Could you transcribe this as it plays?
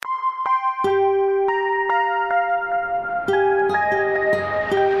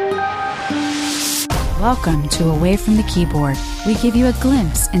Welcome to Away from the Keyboard. We give you a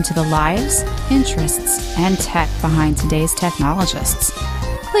glimpse into the lives, interests, and tech behind today's technologists.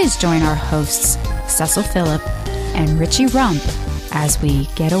 Please join our hosts, Cecil Phillip and Richie Rump, as we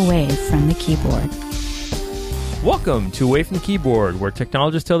get away from the keyboard. Welcome to Away from the Keyboard, where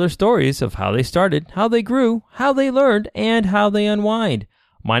technologists tell their stories of how they started, how they grew, how they learned, and how they unwind.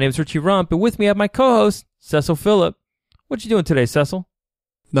 My name is Richie Rump, and with me I have my co-host, Cecil Phillip. What you doing today, Cecil?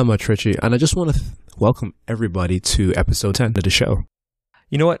 Not much, Richie. And I just want to welcome everybody to episode 10 of the show.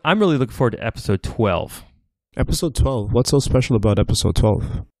 You know what? I'm really looking forward to episode 12. Episode 12? What's so special about episode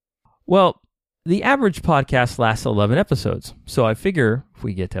 12? Well, the average podcast lasts 11 episodes. So I figure if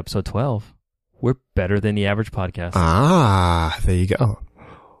we get to episode 12, we're better than the average podcast. Ah, there you go.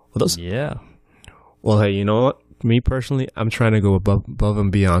 Yeah. Well, hey, you know what? Me personally, I'm trying to go above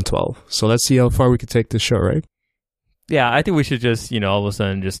and beyond 12. So let's see how far we can take this show, right? Yeah, I think we should just, all of a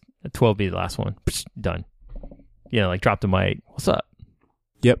sudden, just 12 be the last one. Done. Like drop the mic. What's up?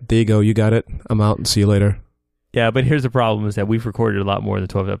 Yep, there you go. You got it. I'm out. See you later. Yeah, but here's the problem is that we've recorded a lot more than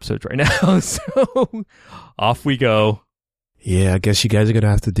 12 episodes right now. So off we go. Yeah, I guess you guys are going to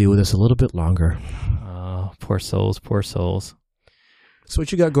have to deal with this a little bit longer. Oh, poor souls, poor souls. So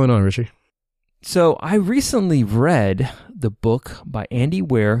what you got going on, Richie? So I recently read the book by Andy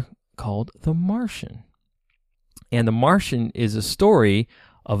Weir called The Martian. And The Martian is a story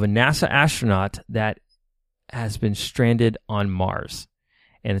of a NASA astronaut that has been stranded on Mars.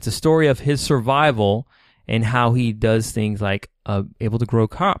 And it's a story of his survival and how he does things like able to grow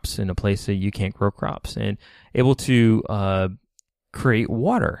crops in a place that you can't grow crops, and able to create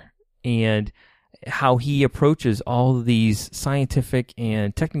water, and how he approaches all of these scientific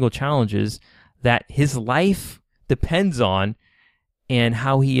and technical challenges that his life depends on, and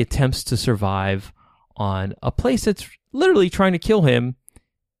how he attempts to survive on a place that's literally trying to kill him,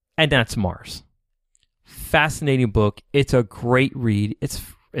 and that's Mars. Fascinating book. It's a great read.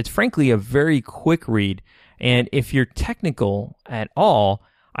 It's frankly a very quick read, and if you're technical at all,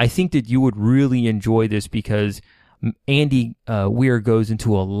 I think that you would really enjoy this because Andy Weir goes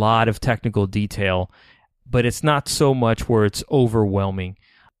into a lot of technical detail, but it's not so much where it's overwhelming.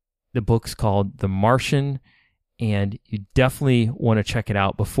 The book's called The Martian, and you definitely want to check it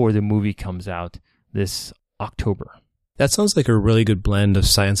out before the movie comes out this October. That sounds like a really good blend of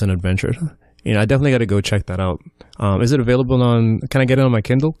science and adventure. I definitely got to go check that out. Is it available can I get it on my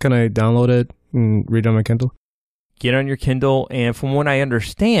Kindle? Can I download it and read it on my Kindle? Get on your Kindle, and from what I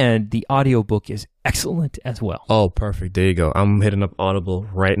understand, the audiobook is excellent as well. Oh, perfect. There you go. I'm hitting up Audible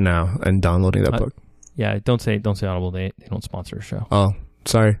right now and downloading that book. Yeah, don't say Audible. They don't sponsor a show. Oh,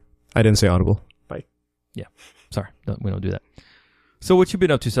 sorry. I didn't say Audible. Bye. Yeah, sorry. We don't do that. So what you been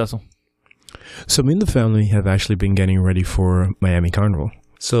up to, Cecil? So me and the family have actually been getting ready for Miami Carnival.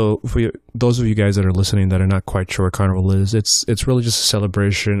 So for those of you guys that are listening that are not quite sure what Carnival is, it's really just a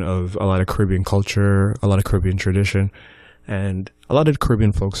celebration of a lot of Caribbean culture, a lot of Caribbean tradition, and a lot of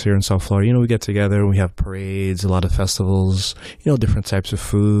Caribbean folks here in South Florida. We get together and we have parades, a lot of festivals, different types of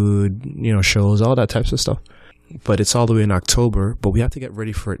food, shows, all that types of stuff. But it's all the way in October, but we have to get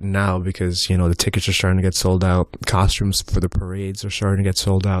ready for it now because, the tickets are starting to get sold out. Costumes for the parades are starting to get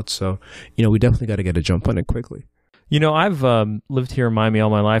sold out. So, we definitely got to get a jump on it quickly. I've lived here in Miami all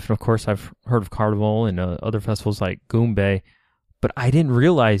my life, and of course I've heard of Carnival and other festivals like Goombay, but I didn't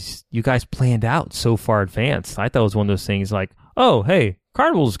realize you guys planned out so far advanced. I thought it was one of those things like, oh, hey,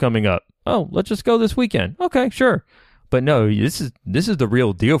 Carnival's coming up. Oh, let's just go this weekend. Okay, sure. But no, this is the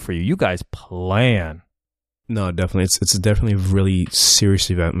real deal for you. You guys plan. No, definitely. It's definitely a really serious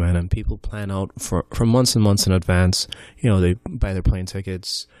event, man. And people plan out for months and months in advance. They buy their plane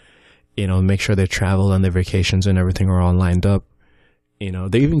tickets, make sure their travel and their vacations and everything are all lined up.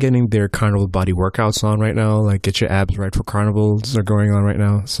 They're even getting their Carnival body workouts on right now. Like, get your abs right for Carnivals are going on right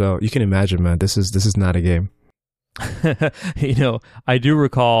now. So you can imagine, man, this is not a game. I do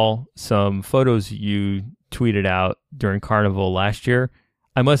recall some photos you tweeted out during Carnival last year.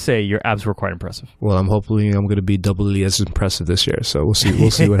 I must say, your abs were quite impressive. Well, I'm going to be doubly as impressive this year, so we'll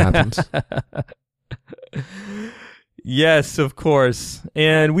see what happens. Yes, of course.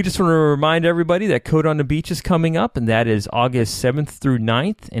 And we just want to remind everybody that Code on the Beach is coming up, and that is August 7th through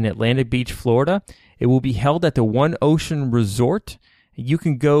 9th in Atlantic Beach, Florida. It will be held at the One Ocean Resort. You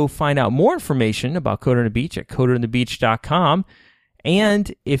can go find out more information about Code on the Beach at codeonthebeach.com.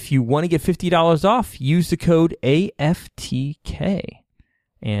 And if you want to get $50 off, use the code AFTK.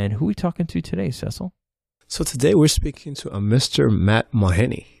 And who are we talking to today, Cecil? So today we're speaking to a Mr. Matt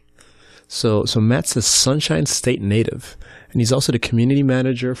Mahoney. So Matt's a Sunshine State native, and he's also the community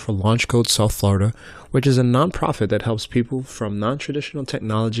manager for LaunchCode South Florida, which is a nonprofit that helps people from non-traditional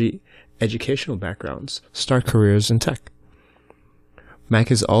technology educational backgrounds start careers in tech. Mac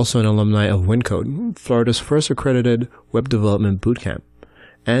is also an alumni of WinCode, Florida's first accredited web development bootcamp,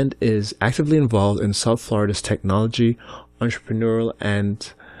 and is actively involved in South Florida's technology, entrepreneurial,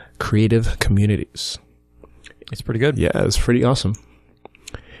 and creative communities. It's pretty good. Yeah, it's pretty awesome.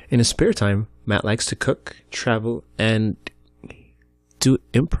 In his spare time, Matt likes to cook, travel, and do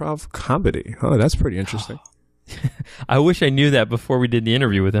improv comedy. Oh, that's pretty interesting. I wish I knew that before we did the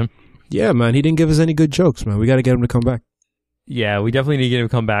interview with him. Yeah, man, he didn't give us any good jokes, man. We got to get him to come back. Yeah, we definitely need to get him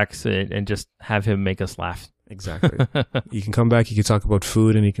to come back and just have him make us laugh. Exactly. You can come back, you can talk about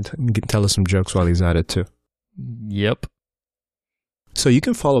food, and you can tell us some jokes while he's at it, too. Yep. So you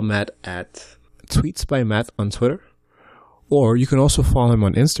can follow Matt at Tweets by Matt on Twitter, or you can also follow him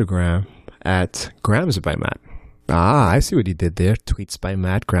on Instagram at Grams by Matt. Ah, I see what he did there. Tweets by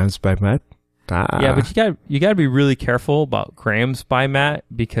Matt, Grams by Matt. Ah. Yeah, but you got to be really careful about Grams by Matt,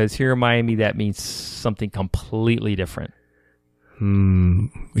 because here in Miami that means something completely different.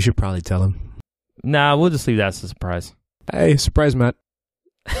 We should probably tell him. Nah, we'll just leave that as a surprise. Hey, surprise, Matt.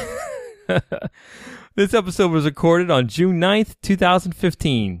 This episode was recorded on June 9th,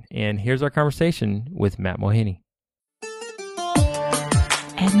 2015, and here's our conversation with Matt Mulhaney.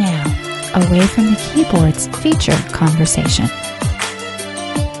 And now, away from the keyboards, feature conversation.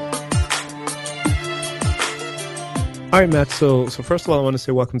 All right, Matt. So first of all, I want to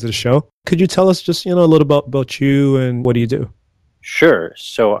say welcome to the show. Could you tell us just, a little about you and what do you do? Sure.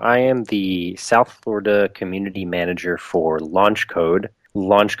 So I am the South Florida community manager for LaunchCode.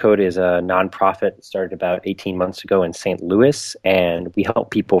 LaunchCode is a nonprofit that started about 18 months ago in St. Louis, and we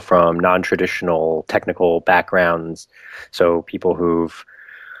help people from non-traditional technical backgrounds. So people who've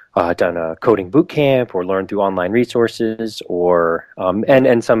done a coding boot camp or learned through online resources, or and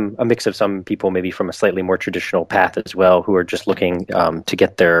a mix of some people maybe from a slightly more traditional path as well, who are just looking to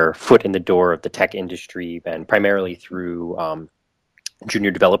get their foot in the door of the tech industry, and primarily through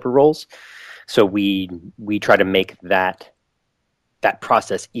junior developer roles. So we try to make that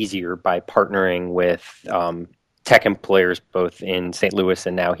process easier by partnering with tech employers both in St. Louis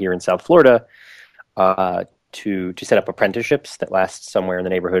and now here in South Florida to set up apprenticeships that last somewhere in the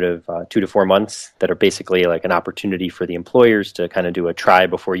neighborhood of 2 to 4 months, that are basically like an opportunity for the employers to kind of do a try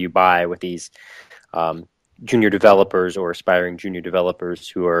before you buy with these junior developers or aspiring junior developers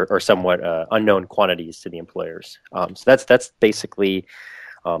who are somewhat unknown quantities to the employers. So that's basically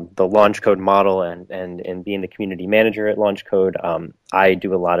the LaunchCode model, and being the community manager at LaunchCode, I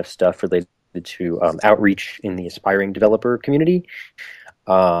do a lot of stuff related to outreach in the aspiring developer community,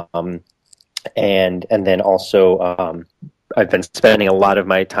 and then also I've been spending a lot of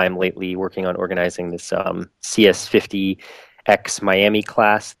my time lately working on organizing this CS50X Miami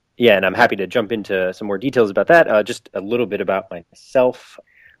class. Yeah, and I'm happy to jump into some more details about that. Just a little bit about myself.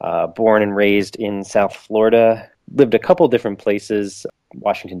 Born and raised in South Florida. Lived a couple different places,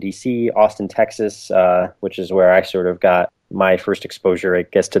 Washington, D.C., Austin, Texas, which is where I sort of got my first exposure, I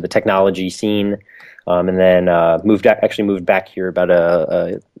guess, to the technology scene. And then moved back here about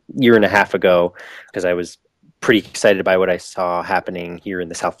a year and a half ago, because I was pretty excited by what I saw happening here in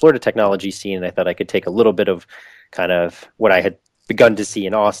the South Florida technology scene. And I thought I could take a little bit of kind of what I had begun to see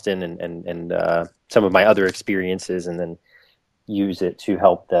in Austin and some of my other experiences, and then use it to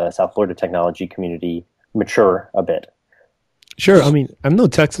help the South Florida technology community mature a bit. Sure. I mean, I know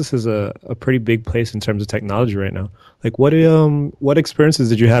Texas is a pretty big place in terms of technology right now. Like, what experiences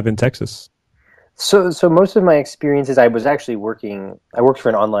did you have in Texas? So most of my experiences, I worked for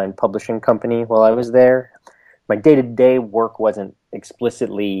an online publishing company while I was there. My day-to-day work wasn't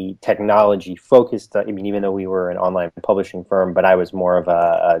explicitly technology focused. I mean, even though we were an online publishing firm, but I was more of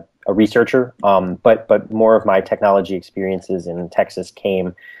a researcher. But more of my technology experiences in Texas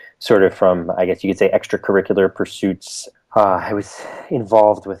came sort of from, I guess you could say, extracurricular pursuits. I was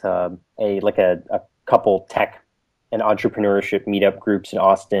involved with a couple tech and entrepreneurship meetup groups in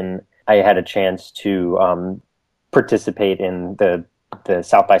Austin. I had a chance to participate in the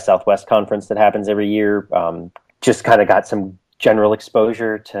South by Southwest conference that happens every year. Just kind of got some general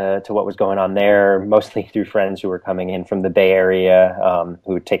exposure to what was going on there, mostly through friends who were coming in from the Bay Area,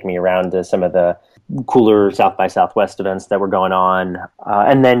 who would take me around to some of the cooler South by Southwest events that were going on,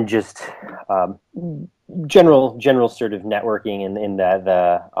 and then just general sort of networking in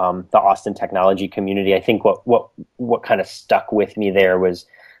the Austin technology community. I think what kind of stuck with me there was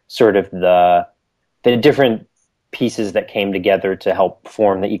sort of the different pieces that came together to help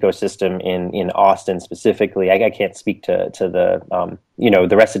form the ecosystem in Austin specifically. I can't speak to the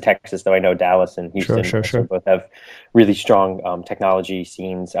the rest of Texas, though I know Dallas and Houston sure. both have really strong technology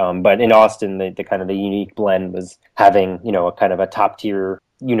scenes. But in Austin, the kind of the unique blend was having a kind of a top tier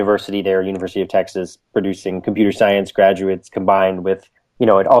university there, University of Texas, producing computer science graduates combined with, it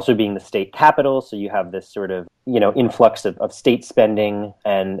also being the state capital. So you have this sort of, influx of state spending.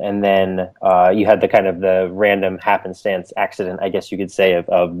 And then you had the kind of the random happenstance accident, I guess you could say,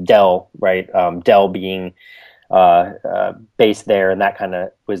 of Dell, right? Dell being based there, and that kind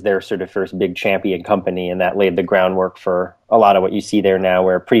of was their sort of first big champion company. And that laid the groundwork for a lot of what you see there now,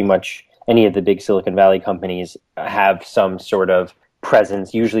 where pretty much any of the big Silicon Valley companies have some sort of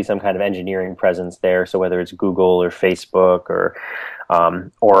presence, usually some kind of engineering presence there. So whether it's Google or Facebook or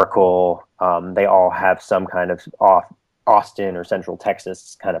Oracle, they all have some kind of Austin or Central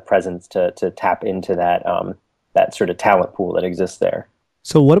Texas kind of presence to tap into that sort of talent pool that exists there.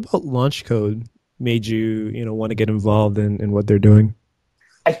 So what about LaunchCode made you, want to get involved in what they're doing?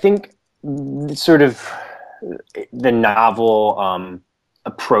 I think sort of the novel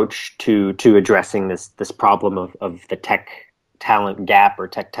approach to addressing this problem of the tech talent gap or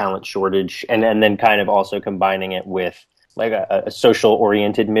tech talent shortage, and then kind of also combining it with like a social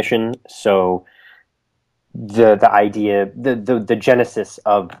oriented mission. So the idea, the genesis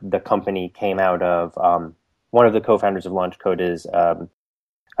of the company came out of one of the co-founders of LaunchCode is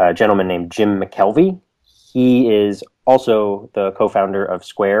a gentleman named Jim McKelvey. He is also the co-founder of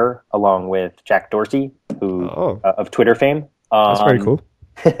Square, along with Jack Dorsey, who of Twitter fame. That's very cool.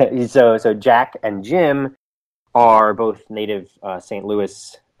 So Jack and Jim are both native St.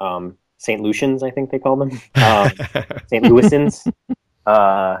 Louis, St. Lucians, I think they call them, St. Louisans,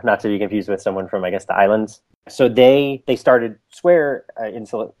 not to be confused with someone from, I guess, the islands. So they started Square in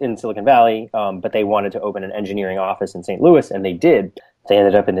Silicon Valley, but they wanted to open an engineering office in St. Louis, and they did. They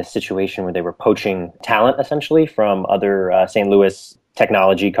ended up in this situation where they were poaching talent, essentially, from other St. Louis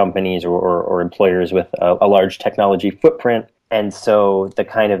technology companies or employers with a large technology footprint. And so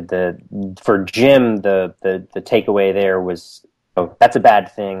for Jim, the takeaway there was, that's a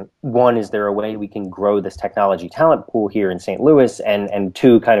bad thing. One, is there a way we can grow this technology talent pool here in St. Louis? And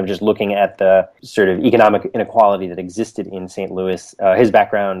two, kind of just looking at the sort of economic inequality that existed in St. Louis. Jim's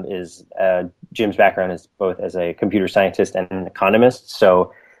background is both as a computer scientist and an economist.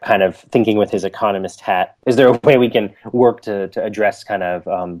 So kind of thinking with his economist hat, is there a way we can work to address kind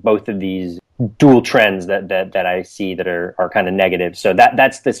of both of these dual trends that I see that are kind of negative? So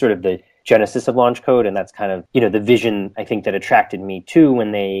that's the sort of the genesis of LaunchCode, and that's kind of the vision, I think, that attracted me too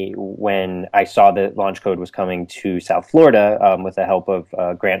when I saw that LaunchCode was coming to South Florida with the help of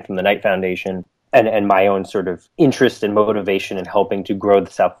a grant from the Knight Foundation, and my own sort of interest and motivation in helping to grow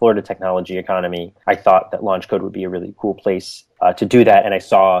the South Florida technology economy. I thought that LaunchCode would be a really cool place to do that. And I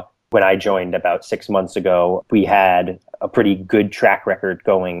saw, when I joined about 6 months ago, we had a pretty good track record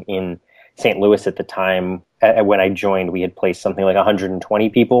going in St. Louis at the time. When I joined, we had placed something like 120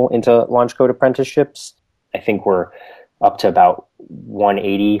 people into LaunchCode apprenticeships. I think we're up to about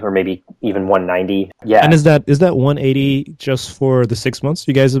 180 or maybe even 190. Yeah. And is that 180 just for the 6 months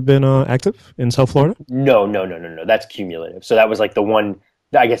you guys have been active in South Florida? No. That's cumulative. So that was like the one,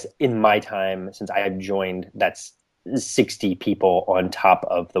 I guess, in my time since I had joined, that's 60 people on top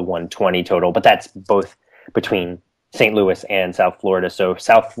of the 120 total. But that's both between St. Louis and South Florida. So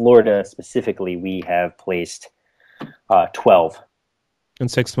South Florida specifically, we have placed 12 in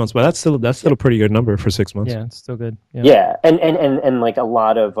 6 months. But that's still a pretty good number for 6 months. Yeah, it's still good. Yeah. And like a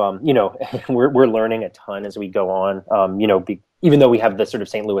lot of we're learning a ton as we go on. Even though we have the sort of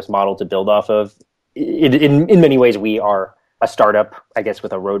St. Louis model to build off of, in many ways we are a startup, I guess,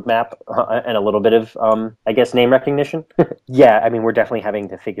 with a roadmap and a little bit of, I guess, name recognition. Yeah, I mean, we're definitely having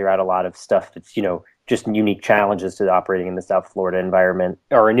to figure out a lot of stuff that's, just unique challenges to operating in the South Florida environment.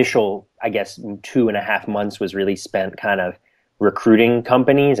 Our initial, I guess, 2.5 months was really spent kind of recruiting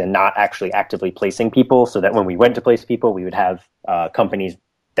companies and not actually actively placing people, so that when we went to place people, we would have companies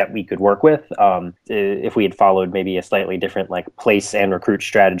that we could work with. If we had followed maybe a slightly different like place and recruit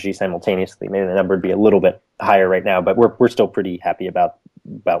strategy simultaneously, maybe the number would be a little bit higher right now, but we're still pretty happy about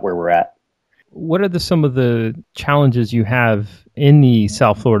where we're at. What are some of the challenges you have in the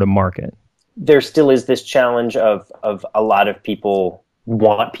South Florida market? There still is this challenge of a lot of people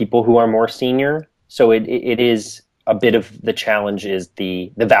want people who are more senior. So it is a bit of the challenge is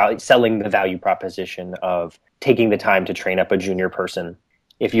the value, selling the value proposition of taking the time to train up a junior person.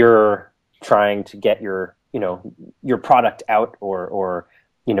 If you're trying to get your product out or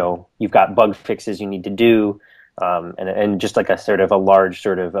you've got bug fixes you need to do, and just like a sort of a large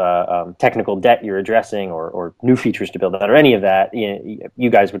sort of technical debt you're addressing or new features to build out or any of that, you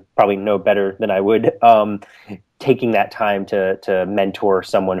guys would probably know better than I would. Taking that time to mentor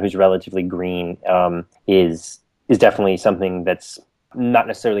someone who's relatively green is definitely something that's not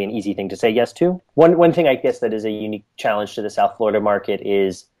necessarily an easy thing to say yes to. One thing I guess that is a unique challenge to the South Florida market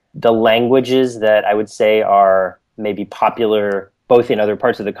is the languages that I would say are maybe popular both in other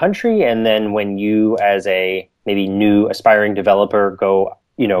parts of the country, and then when you as a maybe new aspiring developer go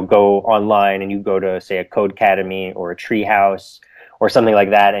online and you go to, say, a Codecademy or a Treehouse or something like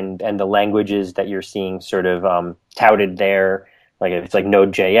that, and the languages that you're seeing sort of touted there, like if it's like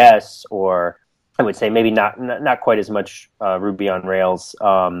Node.js, or I would say maybe not quite as much Ruby on Rails,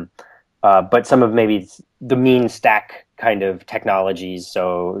 but some of maybe the mean stack kind of technologies.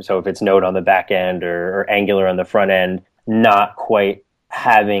 So if it's Node on the back end or Angular on the front end, not quite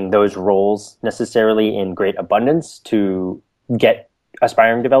having those roles necessarily in great abundance to get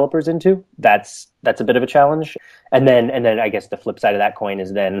aspiring developers into. That's a bit of a challenge. And then I guess the flip side of that coin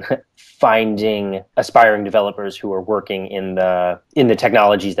is then finding aspiring developers who are working in the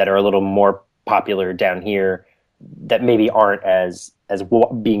technologies that are a little more popular down here, that maybe aren't as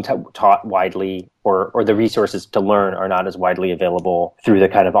being taught widely, or the resources to learn are not as widely available through the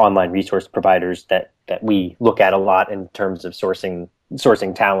kind of online resource providers that we look at a lot in terms of sourcing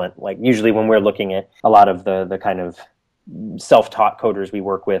talent. Like usually when we're looking at a lot of the kind of self-taught coders we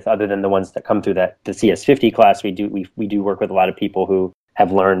work with, other than the ones that come through the CS50 class, we do work with a lot of people who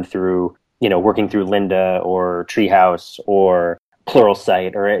have learned through, working through Lynda or Treehouse or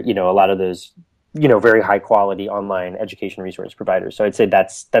Pluralsight, or a lot of those very high quality online education resource providers. So I'd say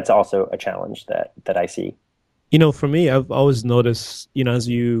that's also a challenge that I see. For me, I've always noticed, as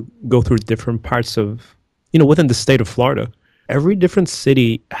you go through different parts of, within the state of Florida, every different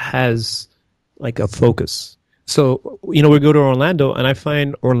city has like a focus. So, we go to Orlando, and I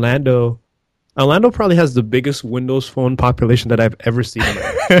find Orlando probably has the biggest Windows Phone population that I've ever seen in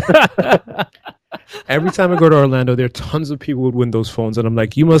my life. Every time I go to Orlando, there are tons of people with Windows Phones, and I'm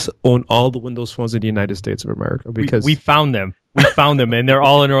like, you must own all the Windows Phones in the United States of America, because we found them. And they're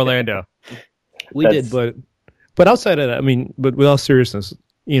all in Orlando. We did, but outside of that, but with all seriousness,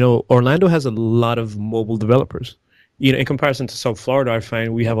 Orlando has a lot of mobile developers. In comparison to South Florida, I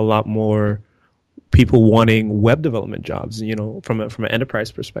find we have a lot more people wanting web development jobs, from an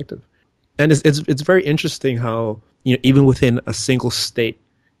enterprise perspective. And it's very interesting how, even within a single state,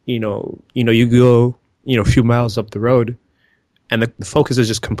 you go, a few miles up the road, and the focus is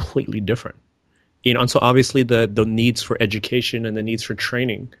just completely different. And so obviously the needs for education and the needs for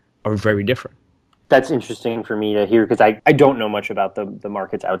training are very different. That's interesting for me to hear, because I don't know much about the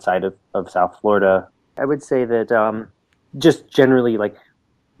markets outside of South Florida. I would say that just generally, like,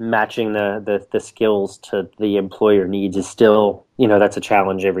 matching the skills to the employer needs is still, that's a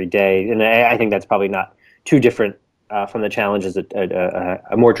challenge every day. And I think that's probably not too different from the challenges that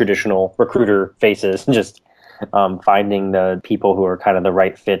a more traditional recruiter faces, just finding the people who are kind of the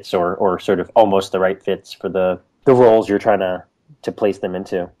right fits, or sort of almost the right fits for the roles you're trying to place them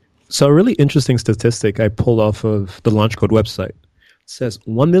into. So a really interesting statistic I pulled off of the LaunchCode website says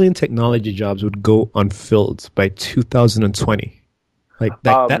 1 million technology jobs would go unfilled by 2020. Like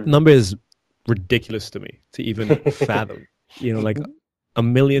that number is ridiculous to me to even fathom. Like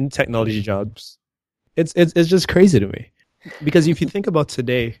 1 million technology jobs. It's just crazy to me, because if you think about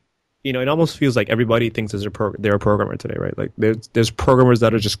today, it almost feels like everybody thinks they're a programmer today, right? Like there's programmers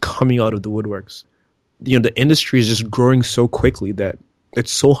that are just coming out of the woodworks. The industry is just growing so quickly that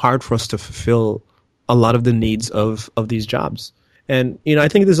it's so hard for us to fulfill a lot of the needs of these jobs. And I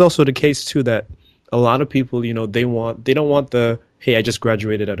think there's also the case too that a lot of people, they don't want the, hey, I just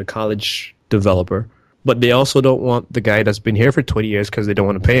graduated out of college developer, but they also don't want the guy that's been here for 20 years because they don't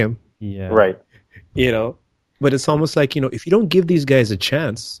want to pay him. Yeah. Right. But it's almost like, if you don't give these guys a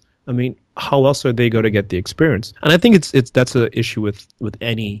chance, how else are they going to get the experience? And I think that's an issue with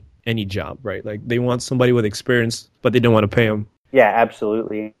any job, right? Like they want somebody with experience, but they don't want to pay them. Yeah,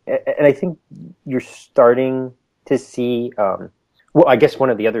 absolutely. And I think you're starting to see, I guess one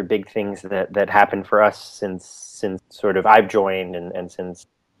of the other big things that happened for us since sort of I've joined and since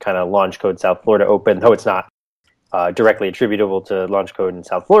kind of LaunchCode South Florida opened, though it's not directly attributable to LaunchCode in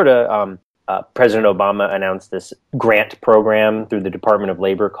South Florida, President Obama announced this grant program through the Department of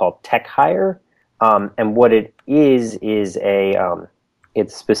Labor called Tech Hire. And what it is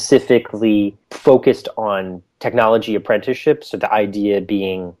it's specifically focused on technology apprenticeships. So the idea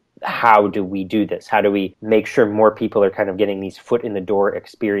being, how do we do this? How do we make sure more people are kind of getting these foot in the door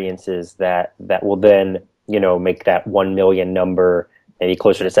experiences that will then, make that 1 million number maybe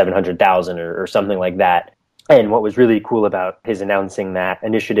closer to 700,000 or something like that. And what was really cool about his announcing that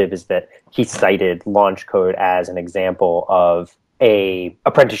initiative is that he cited LaunchCode as an example of a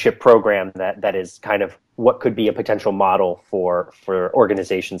apprenticeship program that is kind of what could be a potential model for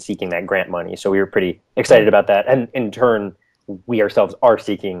organizations seeking that grant money. So we were pretty excited about that. And in turn, we ourselves are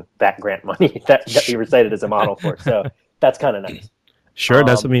seeking that grant money that we were cited as a model for. So that's kind of nice. Sure,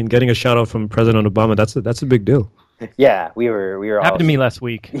 getting a shout out from President Obama, that's a big deal. Yeah, we were all happened to me last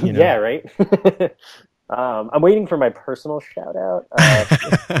week. You know? Yeah, right. I'm waiting for my personal shout out,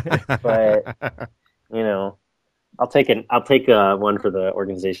 but I'll take one for the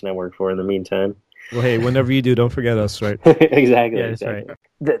organization I work for in the meantime. Well, hey, whenever you do, don't forget us, right? Exactly. Yeah, that's right.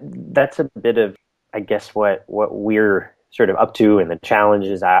 That's a bit of, I guess, what we're sort of up to and the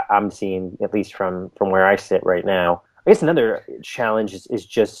challenges I'm seeing, at least from where I sit right now. I guess another challenge is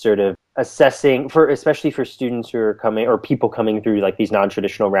just sort of assessing, especially for students who are coming, or people coming through like these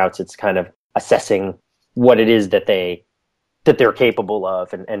non-traditional routes. It's kind of assessing what it is that they're capable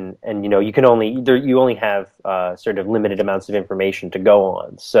of, and you only have sort of limited amounts of information to go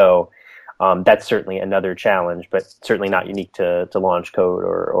on. So that's certainly another challenge, but certainly not unique to Launch Code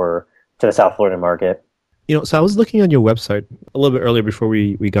or to the South Florida market. So I was looking on your website a little bit earlier before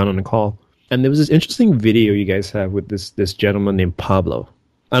we got on the call, and there was this interesting video you guys have with this gentleman named Pablo.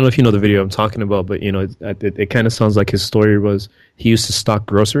 I don't know if you know the video I'm talking about, but it kind of sounds like his story was he used to stock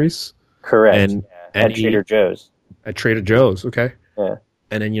groceries. Correct. And at Trader Joe's. At Trader Joe's, okay. Yeah.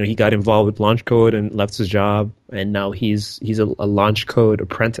 And then he got involved with Launch Code and left his job, and now he's a Launch Code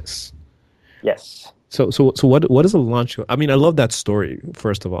apprentice. Yes. So what is a Launch Code? I mean, I love that story.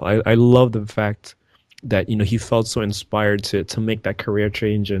 First of all, I love the fact that he felt so inspired to make that career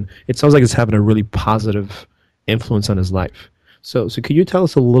change, and it sounds like it's having a really positive influence on his life. So could you tell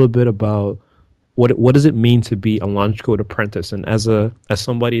us a little bit about what does it mean to be a Launch Code apprentice, and as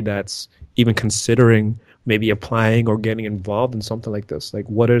somebody that's even considering maybe applying or getting involved in something like this,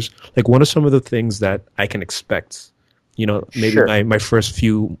 what are some of the things that I can expect? Maybe Sure. my first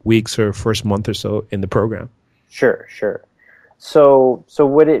few weeks or first month or so in the program. Sure. So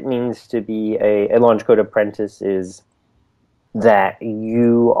what it means to be a Launch Code apprentice is that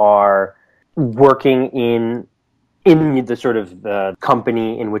you are working in the sort of the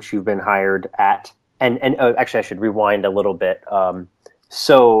company in which you've been hired at. And actually, I should rewind a little bit.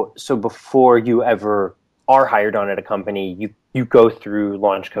 So before you ever are hired on at a company, you go through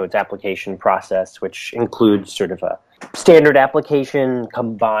Launch Code's application process, which includes sort of a standard application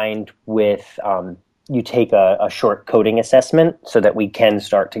combined with you take a short coding assessment so that we can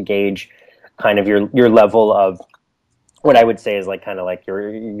start to gauge kind of your level of what I would say is kind of like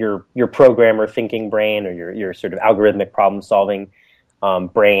your programmer thinking brain, or your sort of algorithmic problem solving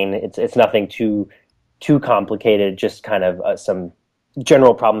brain. It's nothing too complicated, just kind of some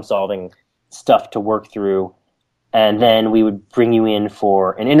general problem solving stuff to work through. And then we would bring you in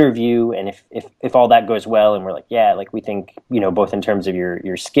for an interview, and if all that goes well, and we're like, yeah, we think, both in terms of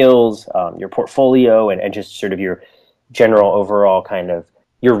your skills, your portfolio, and just sort of your general overall kind of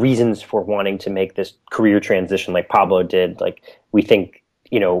your reasons for wanting to make this career transition, like Pablo did, we think,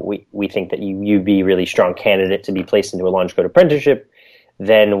 we think that you'd be a really strong candidate to be placed into a Launch Code apprenticeship.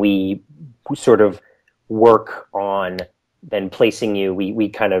 Then we sort of work on then placing you. We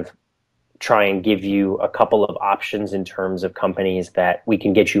kind of try and give you a couple of options in terms of companies that we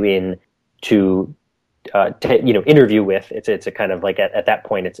can get you in to interview with. It's a kind of at that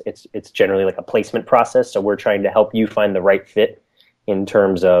point it's generally like a placement process. So we're trying to help you find the right fit in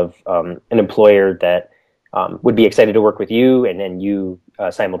terms of an employer that would be excited to work with you, and then you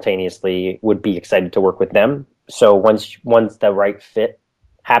simultaneously would be excited to work with them. So once the right fit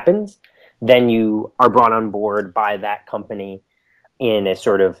happens, then you are brought on board by that company in a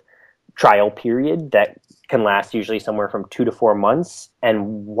sort of trial period that can last usually somewhere from 2 to 4 months.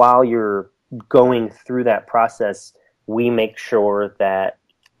 And while you're going through that process, we make sure that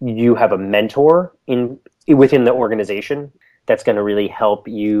you have a mentor within the organization that's going to really help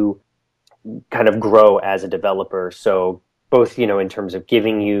you kind of grow as a developer. So both, in terms of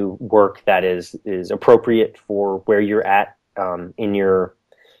giving you work that is appropriate for where you're at in your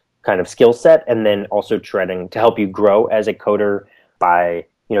kind of skill set, and then also trying to help you grow as a coder by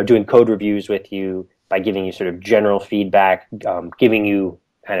doing code reviews with you, by giving you sort of general feedback, giving you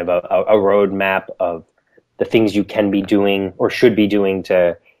kind of a roadmap of the things you can be doing or should be doing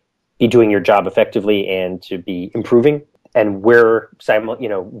to be doing your job effectively and to be improving. And we're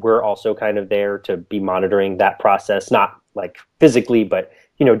also kind of there to be monitoring that process, not physically, but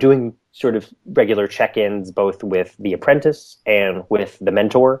doing sort of regular check-ins both with the apprentice and with the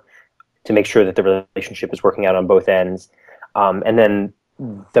mentor to make sure that the relationship is working out on both ends. And then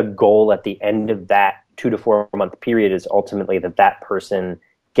the goal at the end of that 2 to 4 month period is ultimately that person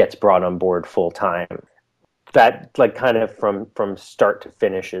gets brought on board full time. That kind of from start to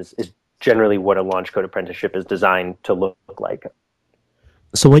finish is generally what a Launch Code apprenticeship is designed to look like.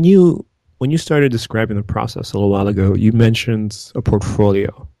 So when you when you started describing the process a little while ago, you mentioned a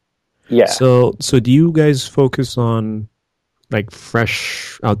portfolio. Yeah. So do you guys focus on like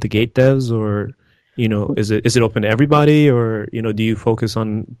fresh out the gate devs, or is it open to everybody, or do you focus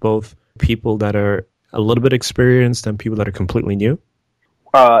on both people that are a little bit experienced and people that are completely new?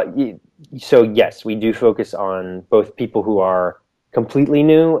 So yes, we do focus on both people who are completely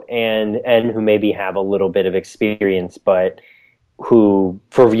new and who maybe have a little bit of experience, but who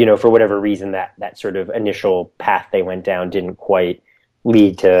for whatever reason that sort of initial path they went down didn't quite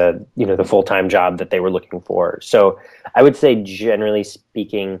lead to the full-time job that they were looking for. So I would say, generally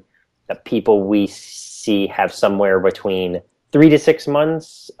speaking, the people we see have somewhere between 3 to 6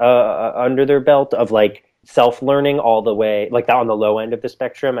 months under their belt of like self-learning, all the way like on the low end of the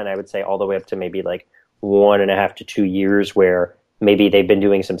spectrum, and I would say all the way up to maybe like 1.5 to 2 years, where maybe they've been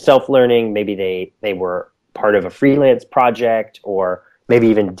doing some self-learning, maybe they were part of a freelance project, or maybe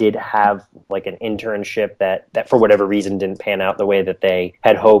even did have like an internship that for whatever reason didn't pan out the way that they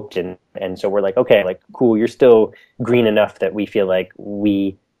had hoped, and so we're like, okay, like cool, you're still green enough that we feel like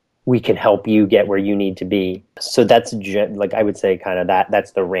we can help you get where you need to be. So that's like, I would say kind of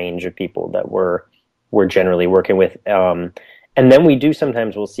that's the range of people that we're generally working with. And then we do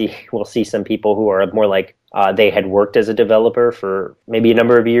sometimes we'll see some people who are more like they had worked as a developer for maybe a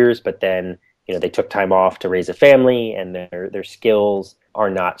number of years, but then they took time off to raise a family, and their skills are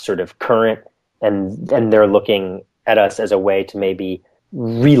not sort of current, and they're looking at us as a way to maybe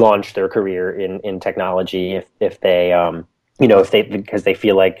relaunch their career in technology if they because they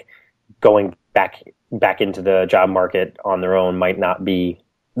feel like going back into the job market on their own might not meet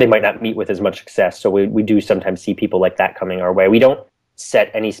with as much success. So we do sometimes see people like that coming our way. We don't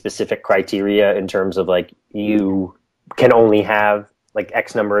set any specific criteria in terms of like, you can only have like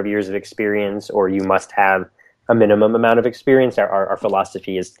X number of years of experience, or you must have a minimum amount of experience. Our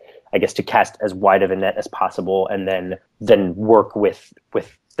philosophy is, I guess, to cast as wide of a net as possible, and then work with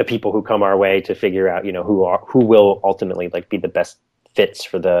the people who come our way to figure out who will ultimately like be the best fits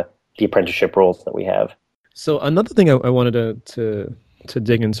for the apprenticeship roles that we have. So another thing I wanted to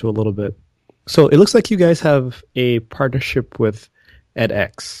dig into a little bit. So it looks like you guys have a partnership with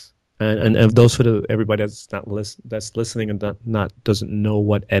edX. And those for everybody that's listening and not doesn't know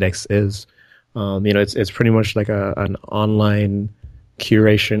what edX is, it's pretty much like an online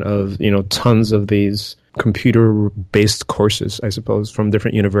curation of tons of these computer-based courses, I suppose, from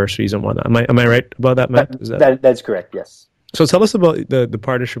different universities and whatnot. Am I right about that, Matt? That's correct. Yes. So tell us about the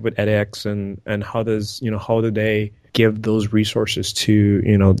partnership with edX, and how do they give those resources to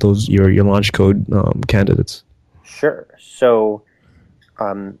those your launch code candidates? Sure. So.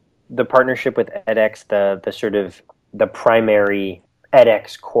 The partnership with edX, the sort of the primary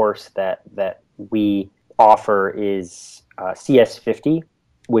edX course that we offer is CS50,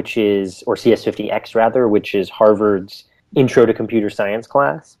 or CS50X rather, which is Harvard's Intro to Computer Science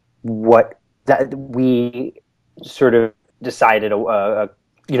class. We sort of decided,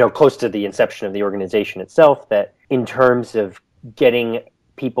 close to the inception of the organization itself, that in terms of getting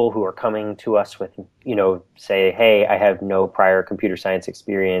people who are coming to us with, say, hey, I have no prior computer science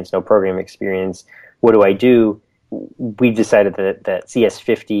experience, no programming experience, what do I do? We've decided that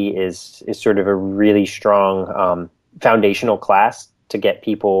CS50 is sort of a really strong foundational class to get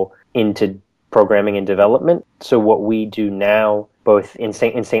people into programming and development. So what we do now, both in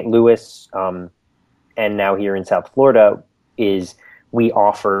St. Louis and now here in South Florida, is we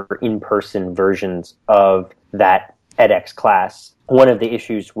offer in-person versions of that edX class. One of the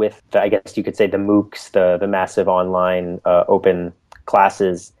issues with, I guess you could say, the MOOCs, the massive online open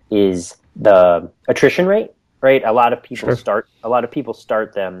classes, is the attrition rate. Right, a lot of people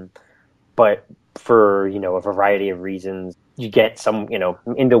start them, but for a variety of reasons, you get some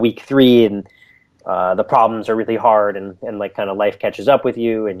into week 3 and the problems are really hard, and like kind of life catches up with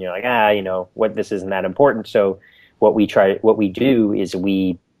you, and you're like this isn't that important. So what we do is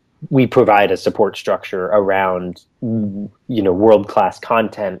we provide a support structure around world-class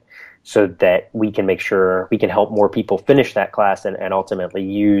content, so that we can make sure we can help more people finish that class and ultimately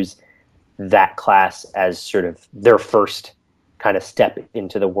use that class as sort of their first kind of step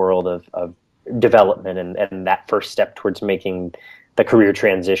into the world of development, and that first step towards making the career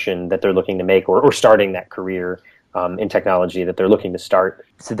transition that they're looking to make, or starting that career in technology that they're looking to start.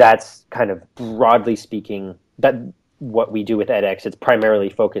 So that's kind of, broadly speaking, that what we do with edX. It's primarily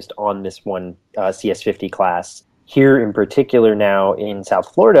focused on this one CS50 class. Here in particular now in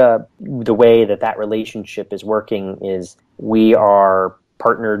South Florida, the way that relationship is working is we are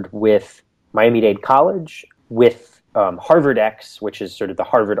partnered with Miami-Dade College, with HarvardX, which is sort of the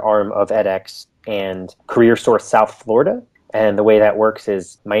Harvard arm of edX, and CareerSource South Florida. And the way that works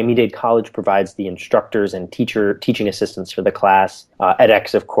is Miami-Dade College provides the instructors and teaching assistants for the class.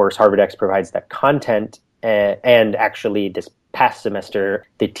 edX, of course, HarvardX provides that content. And actually, this past semester,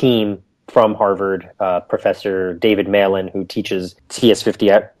 the team from Harvard, Professor David Malin, who teaches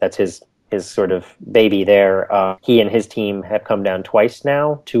CS50, that's his sort of baby there. He and his team have come down twice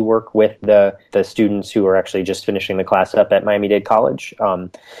now to work with the students who are actually just finishing the class up at Miami-Dade College.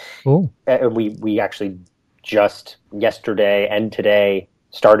 We actually just yesterday and today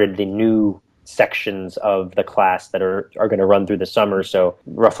started the new sections of the class that are going to run through the summer. So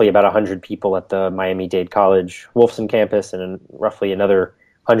roughly about 100 people at the Miami-Dade College Wolfson campus and roughly another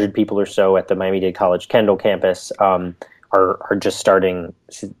 100 people or so at the Miami-Dade College Kendall campus are just starting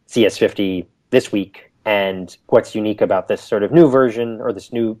CS50 this week. And what's unique about this sort of new version or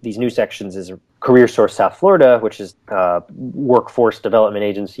these new sections is CareerSource South Florida, which is a workforce development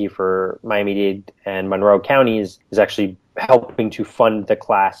agency for Miami-Dade and Monroe counties, is actually helping to fund the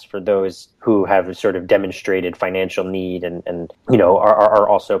class for those who have sort of demonstrated financial need and are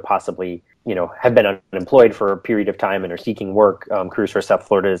also possibly have been unemployed for a period of time and are seeking work. CareerSource South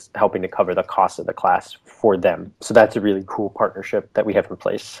Florida is helping to cover the cost of the class for them. So that's a really cool partnership that we have in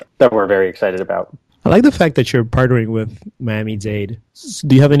place that we're very excited about. I like the fact that you're partnering with Miami-Dade.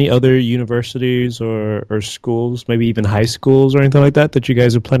 Do you have any other universities or schools, maybe even high schools or anything like that you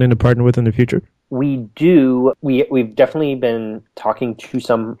guys are planning to partner with in the future? We do. We've definitely been talking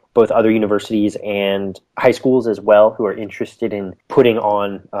to both other universities and high schools as well who are interested in putting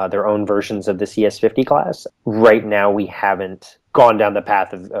on their own versions of the CS50 class. Right now, we haven't gone down the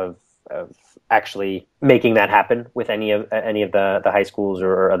path of actually making that happen with any of the high schools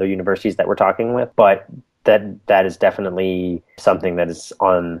or other universities that we're talking with, but that is definitely something that is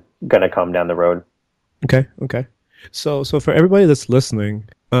going to come down the road. Okay. So for everybody that's listening,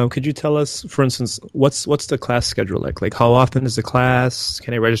 could you tell us, for instance, what's the class schedule like? Like, how often is the class?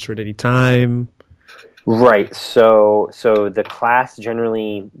 Can I register at any time? Right. So the class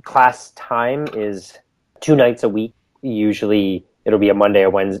time is 2 nights a week. Usually it'll be a Monday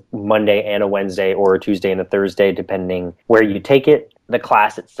and a Wednesday, or a Tuesday and a Thursday, depending where you take it. The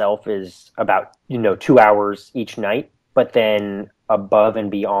class itself is about 2 hours each night, but then above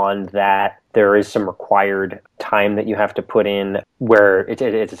and beyond that, there is some required time that you have to put in where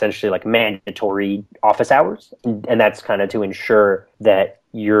it's essentially like mandatory office hours. And that's kind of to ensure that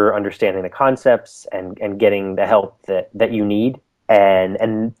you're understanding the concepts and getting the help that you need.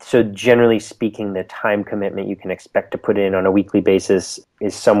 And so generally speaking, the time commitment you can expect to put in on a weekly basis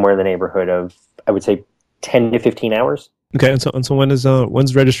is somewhere in the neighborhood of, I would say, 10 to 15 hours. Okay. And so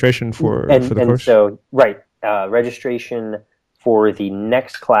when's registration for the course? So, right. Registration for the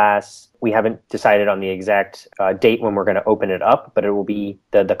next class, we haven't decided on the exact date when we're going to open it up, but it will be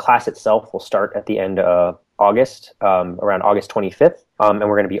the class itself will start at the end of August, around August 25th. And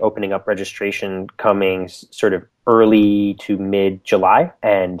we're going to be opening up registration coming sort of early to mid-July.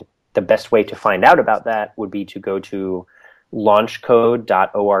 And the best way to find out about that would be to go to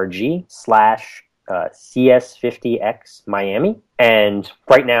launchcode.org/CS50X Miami. And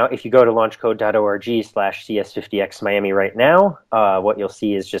right now, if you go to launchcode.org/CS50X Miami right now, what you'll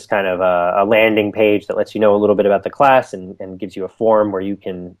see is just kind of a landing page that lets you know a little bit about the class and gives you a form where you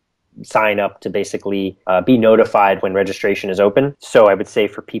can sign up to basically be notified when registration is open. So I would say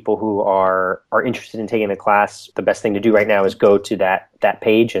for people who are interested in taking the class, the best thing to do right now is go to that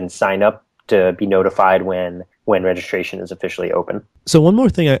page and sign up to be notified when registration is officially open. So one more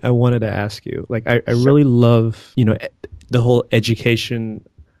thing I wanted to ask you, like I really love, the whole education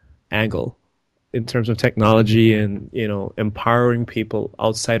angle in terms of technology and, empowering people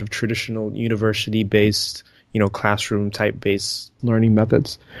outside of traditional university-based, classroom type-based learning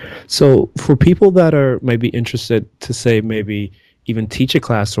methods. So for people that are maybe interested to say maybe even teach a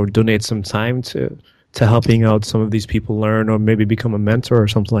class or donate some time to helping out some of these people learn or maybe become a mentor or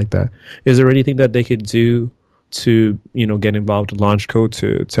something like that, is there anything that they could do to, get involved with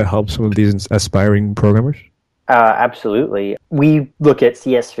LaunchCode to help some of these aspiring programmers? Absolutely. We look at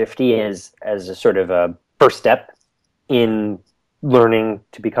CS50 as a sort of a first step in learning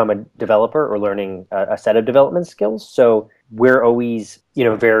to become a developer or learning a set of development skills. So we're always,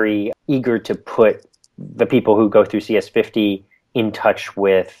 very eager to put the people who go through CS50 in touch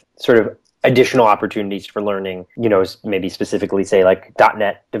with sort of additional opportunities for learning, maybe specifically say like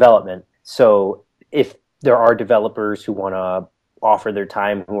 .NET development. So if there are developers who want to offer their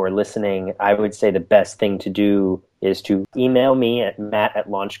time who are listening, I would say the best thing to do is to email me at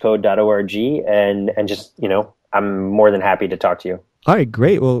matt@launchcode.org and just, I'm more than happy to talk to you. All right,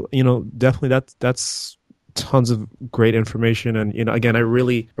 great. Well, definitely that's tons of great information. And, again, I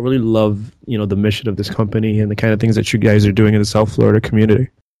really love, the mission of this company and the kind of things that you guys are doing in the South Florida community.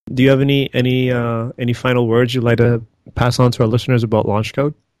 Do you have any final words you'd like to pass on to our listeners about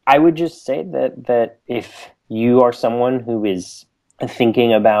LaunchCode? I would just say that if you are someone who is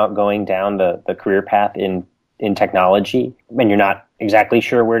thinking about going down the career path in technology and you're not exactly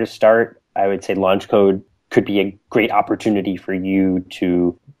sure where to start, I would say LaunchCode could be a great opportunity for you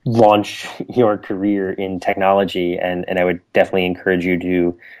to launch your career in technology. And I would definitely encourage you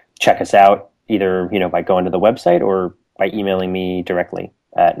to check us out, either by going to the website or by emailing me directly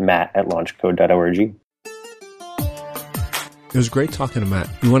at matt@launchcode.org. It was great talking to Matt.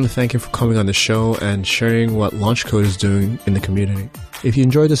 We want to thank him for coming on the show and sharing what LaunchCode is doing in the community. If you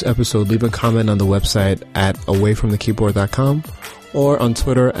enjoyed this episode, leave a comment on the website at awayfromthekeyboard.com or on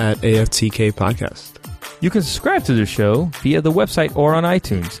Twitter at AFTK Podcast. You can subscribe to the show via the website or on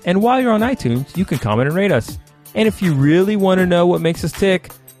iTunes. And while you're on iTunes, you can comment and rate us. And if you really want to know what makes us tick,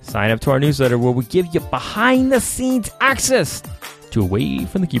 sign up to our newsletter where we give you behind-the-scenes access to Away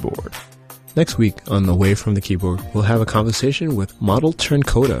from the Keyboard. Next week on Away from the Keyboard, we'll have a conversation with model turned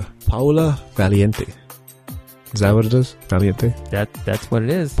coder, Paula Valiente. Is that what it is? Valiente? That's what it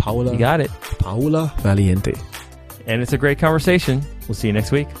is. Paula. You got it. Paula Valiente. And it's a great conversation. We'll see you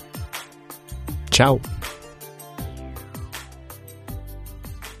next week. Ciao.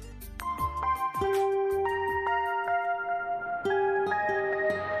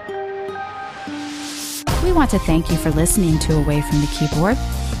 We want to thank you for listening to Away from the Keyboard.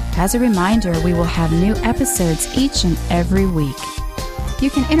 As a reminder, we will have new episodes each and every week. You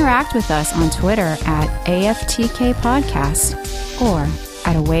can interact with us on Twitter at AFTK Podcast or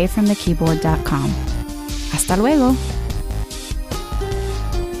at awayfromthekeyboard.com. Hasta luego.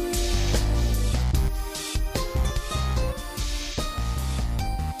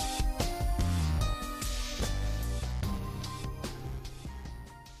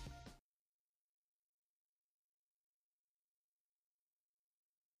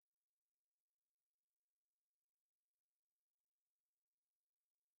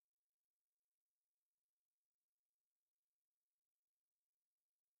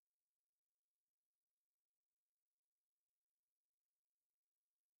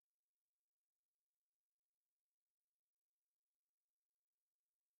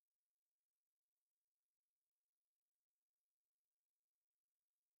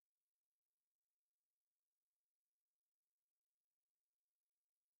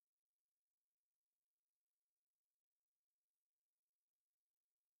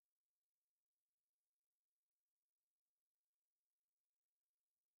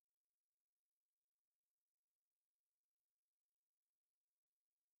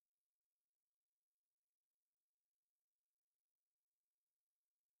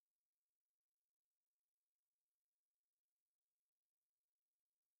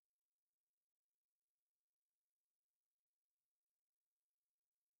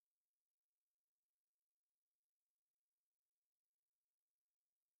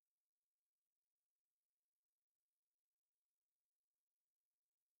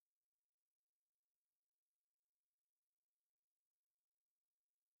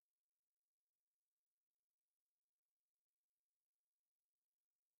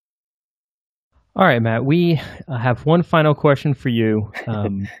 All right, Matt, we have one final question for you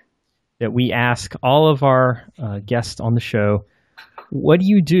that we ask all of our guests on the show. What do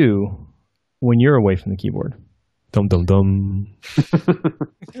you do when you're away from the keyboard? Dum, dum, dum.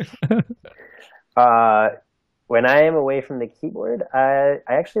 When I am away from the keyboard, I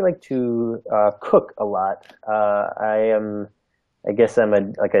actually like to cook a lot. I guess I'm a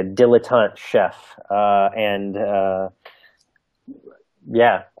dilettante chef, and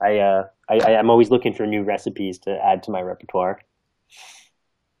I'm always looking for new recipes to add to my repertoire.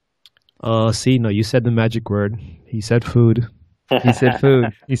 You said the magic word. He said food. He said food.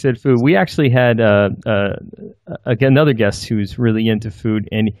 He said food. We actually had another guest who's really into food,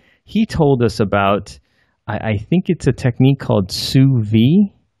 and he told us about, I think it's a technique called sous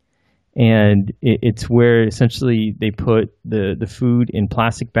vide, and it's where essentially they put the food in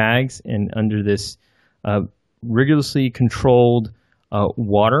plastic bags and under this rigorously controlled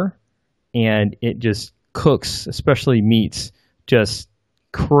water, and it just cooks, especially meats, just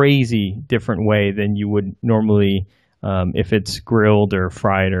crazy different way than you would normally if it's grilled or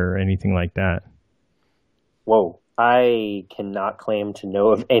fried or anything like that. Whoa. I cannot claim to know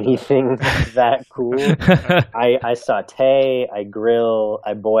of anything that cool. I saute, I grill,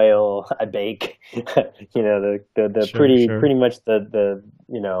 I boil, I bake. Pretty much the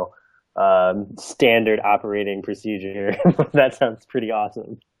standard operating procedure. That sounds pretty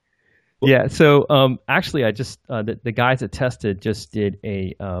awesome. Yeah. So actually, I just the guys at Tested just did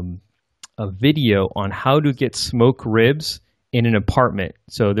a video on how to get smoked ribs in an apartment.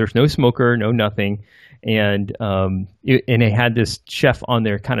 So there's no smoker, no nothing, and and they had this chef on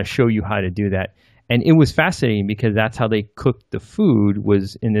there kind of show you how to do that. And it was fascinating because that's how they cooked the food,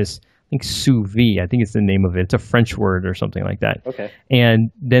 was in this, I think, sous vide. I think it's the name of it. It's a French word or something like that. Okay. And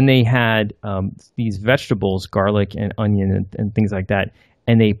then they had these vegetables, garlic and onion and things like that.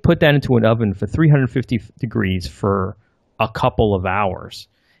 And they put that into an oven for 350 degrees for a couple of hours.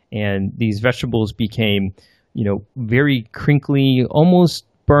 And these vegetables became, very crinkly, almost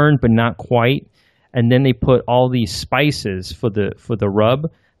burned, but not quite. And then they put all these spices for the rub.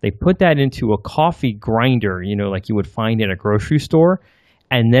 They put that into a coffee grinder, like you would find in a grocery store.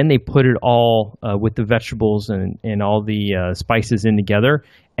 And then they put it all with the vegetables and all the spices in together.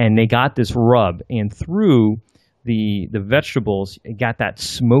 And they got this rub. And through the vegetables, it got that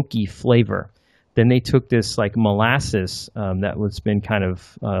smoky flavor. Then they took this like molasses that was been kind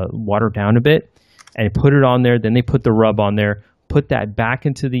of watered down a bit, and put it on there. Then they put the rub on there, put that back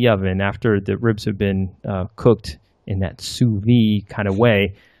into the oven after the ribs have been cooked in that sous vide kind of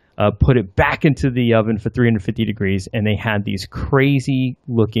way. Put it back into the oven for 350 degrees, and they had these crazy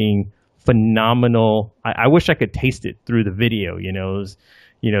looking, phenomenal. I wish I could taste it through the video. It was,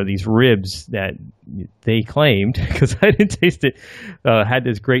 these ribs that they claimed, because I didn't taste it, had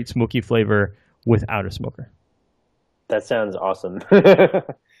this great smoky flavor without a smoker. That sounds awesome.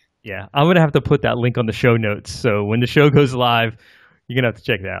 Yeah, I'm going to have to put that link on the show notes. So when the show goes live, you're going to have to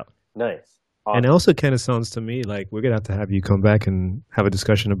check it out. Nice. Awesome. And it also kind of sounds to me like we're going to have you come back and have a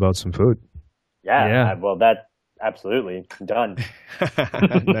discussion about some food. Yeah. Well, that absolutely done.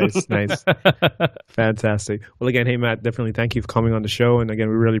 Nice. Fantastic. Well, again, hey, Matt, definitely thank you for coming on the show. And again,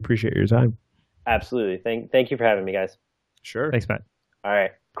 we really appreciate your time. Absolutely. Thank you for having me, guys. Sure. Thanks, Matt. All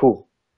right. Cool.